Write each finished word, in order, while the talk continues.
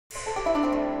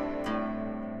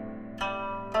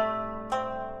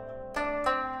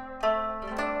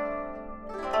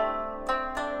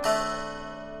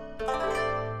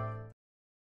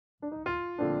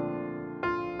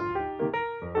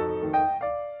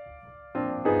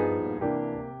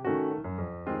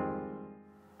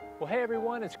Hey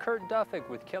everyone, it's Kurt Duffeck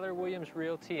with Keller Williams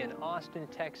Realty in Austin,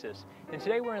 Texas. And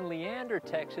today we're in Leander,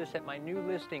 Texas at my new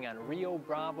listing on Rio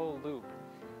Bravo Loop.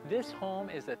 This home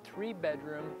is a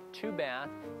 3-bedroom, 2-bath,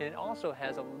 and it also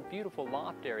has a beautiful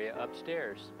loft area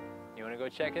upstairs. You want to go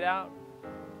check it out?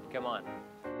 Come on.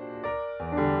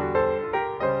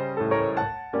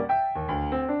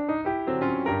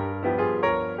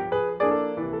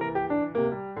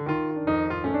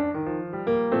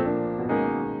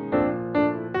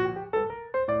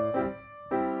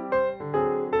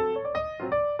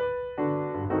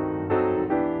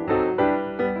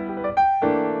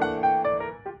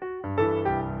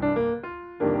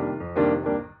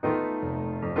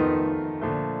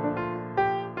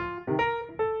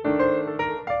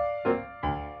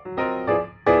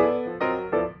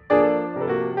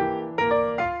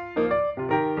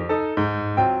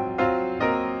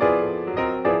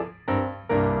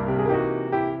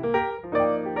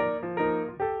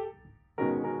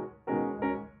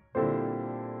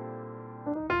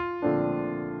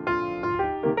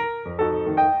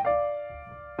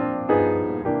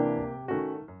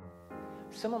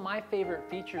 Some of my favorite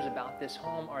features about this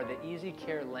home are the easy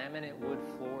care laminate wood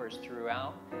floors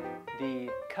throughout,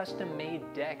 the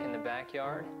custom-made deck in the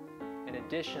backyard, and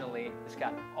additionally, it's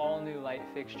got all new light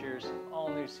fixtures, all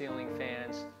new ceiling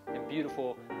fans, and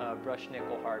beautiful brushed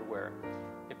nickel hardware.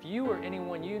 If you or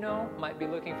anyone you know might be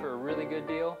looking for a really good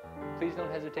deal, please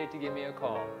don't hesitate to give me a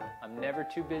call. I'm never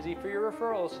too busy for your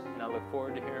referrals, and I look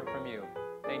forward to hearing from you.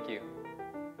 Thank you.